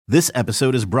This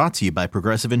episode is brought to you by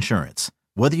Progressive Insurance.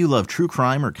 Whether you love true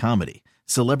crime or comedy,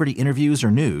 celebrity interviews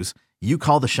or news, you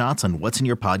call the shots on what's in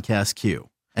your podcast queue.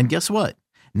 And guess what?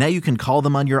 Now you can call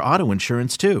them on your auto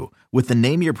insurance too with the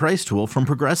Name Your Price tool from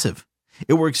Progressive.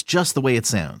 It works just the way it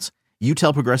sounds. You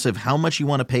tell Progressive how much you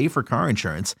want to pay for car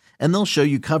insurance, and they'll show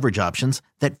you coverage options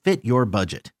that fit your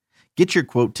budget. Get your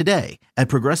quote today at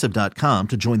Progressive.com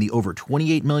to join the over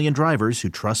 28 million drivers who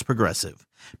trust Progressive.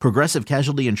 Progressive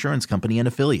Casualty Insurance Company and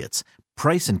Affiliates.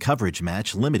 Price and coverage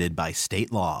match limited by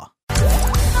state law.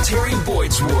 Terry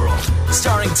Boyd's World,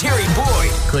 starring Terry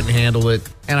Boyd. Couldn't handle it,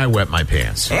 and I wet my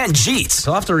pants. And Jeets.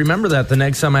 So I'll have to remember that the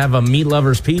next time I have a meat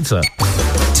lover's pizza.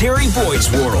 Terry Boyd's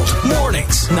World,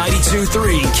 mornings,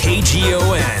 92.3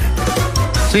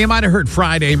 KGON. So you might have heard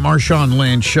Friday, Marshawn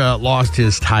Lynch lost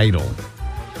his title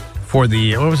for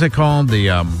the, what was it called? The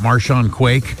Marshawn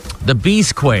Quake? The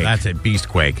Beast Quake. That's it, Beast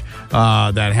Quake.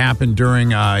 That happened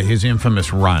during his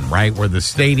infamous run, right? Where the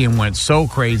stadium went so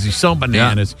crazy, so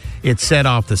bananas, it set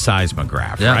off the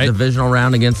seismograph, right? Divisional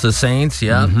round against the Saints,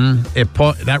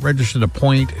 Mm-hmm. That registered a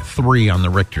 0.3 on the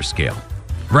Richter scale.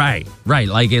 Right.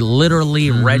 Like it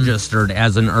literally registered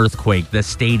as an earthquake. The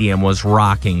stadium was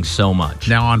rocking so much.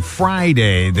 Now, on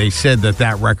Friday, they said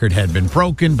that record had been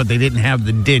broken, but they didn't have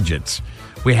the digits.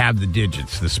 We have the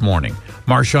digits this morning.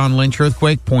 Marshawn Lynch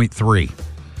earthquake, 0.3.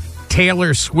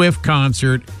 Taylor Swift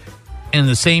concert in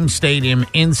the same stadium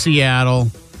in Seattle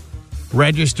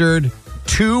registered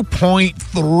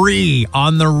 2.3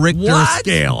 on the Richter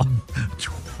scale.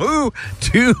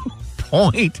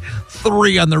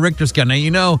 2.3 on the Richter scale. Now, you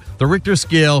know, the Richter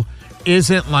scale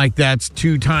isn't like that's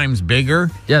 2 times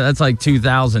bigger. Yeah, that's like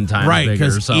 2,000 times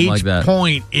bigger or something like that. Each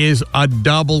point is a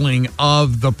doubling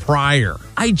of the prior.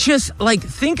 I just,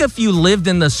 think if you lived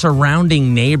in the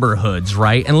surrounding neighborhoods,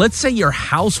 right? And let's say your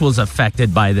house was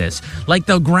affected by this. Like,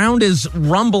 the ground is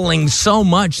rumbling so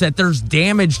much that there's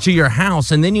damage to your house,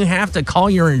 and then you have to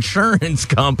call your insurance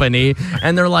company,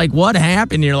 and they're like, what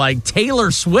happened? You're like,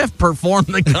 Taylor Swift performed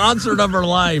the concert of her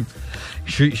life.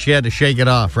 She had to shake it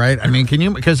off, right? I mean,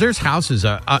 because there's houses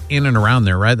in and around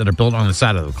there, right, that are built on the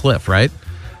side of the cliff, right?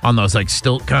 On those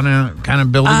stilt kind of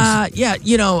buildings. Yeah,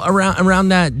 around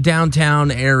that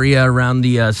downtown area, around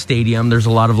the stadium, there's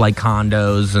a lot of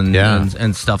condos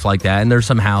and stuff like that, and there's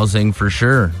some housing for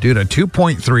sure. Dude, a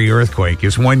 2.3 earthquake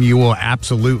is one you will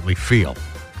absolutely feel,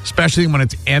 especially when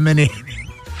it's emanating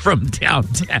from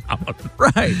downtown.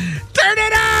 Right? Turn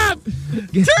it up! Turn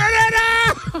it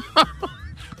up!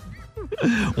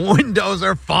 Windows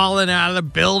are falling out of the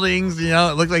buildings. You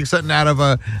know, it looks like something out of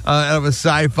a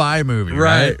sci-fi movie.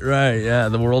 Right. Yeah,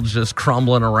 the world's just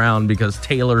crumbling around because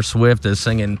Taylor Swift is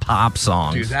singing pop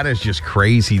songs. Dude, that is just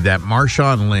crazy. That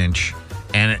Marshawn Lynch,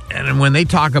 and when they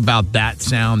talk about that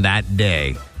sound that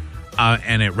day,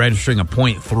 and it registering a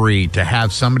 0.3 to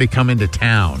have somebody come into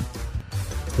town.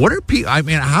 What are people? I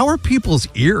mean, how are people's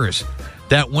ears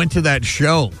that went to that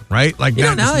show, right? Now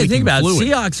that I think about it,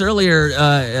 Seahawks earlier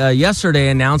yesterday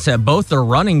announced that both their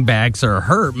running backs are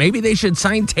hurt. Maybe they should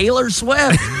sign Taylor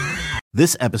Swift.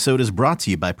 This episode is brought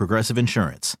to you by Progressive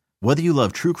Insurance. Whether you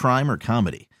love true crime or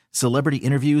comedy, celebrity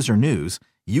interviews or news,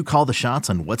 you call the shots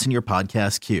on what's in your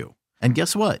podcast queue. And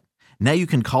guess what? Now you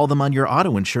can call them on your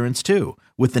auto insurance too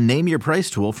with the Name Your Price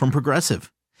tool from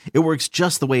Progressive. It works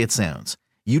just the way it sounds.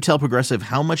 You tell Progressive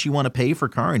how much you want to pay for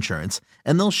car insurance,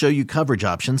 and they'll show you coverage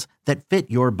options that fit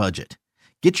your budget.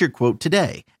 Get your quote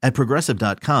today at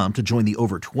Progressive.com to join the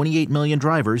over 28 million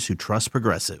drivers who trust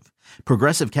Progressive.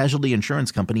 Progressive Casualty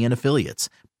Insurance Company and Affiliates.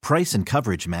 Price and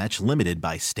coverage match limited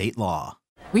by state law.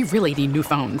 We really need new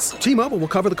phones. T-Mobile will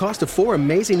cover the cost of 4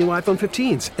 amazing new iPhone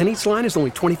 15s, and each line is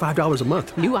only $25 a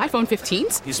month. New iPhone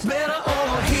 15s? It's better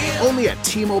over here. Only at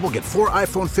T-Mobile, get 4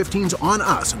 iPhone 15s on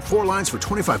us and 4 lines for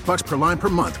 $25 per line per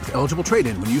month with eligible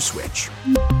trade-in when you switch.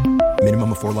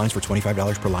 Minimum of 4 lines for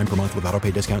 $25 per line per month with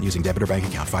autopay discount using debit or bank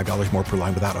account. $5 more per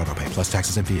line without autopay, plus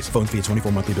taxes and fees. Phone fee at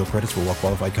 24 monthly bill credits for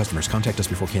well-qualified customers. Contact us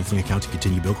before canceling account to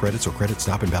continue bill credits or credit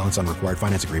stop and balance on required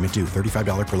finance agreement due.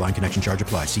 $35 per line connection charge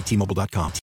applies. See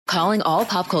T-Mobile.com. Calling all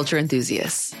pop culture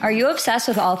enthusiasts. Are you obsessed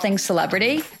with all things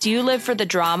celebrity? Do you live for the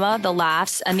drama, the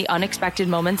laughs, and the unexpected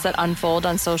moments that unfold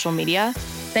on social media?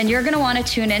 Then you're going to want to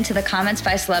tune in to the Comments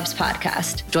by Celebs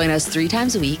podcast. Join us 3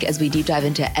 times a week as we deep dive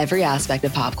into every aspect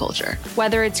of pop culture.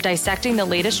 Whether it's dissecting the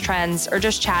latest trends or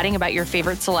just chatting about your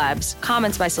favorite celebs,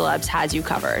 Comments by Celebs has you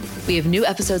covered. We have new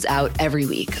episodes out every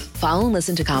week. Follow and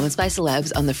listen to Comments by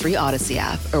Celebs on the free Odyssey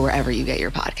app or wherever you get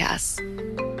your podcasts.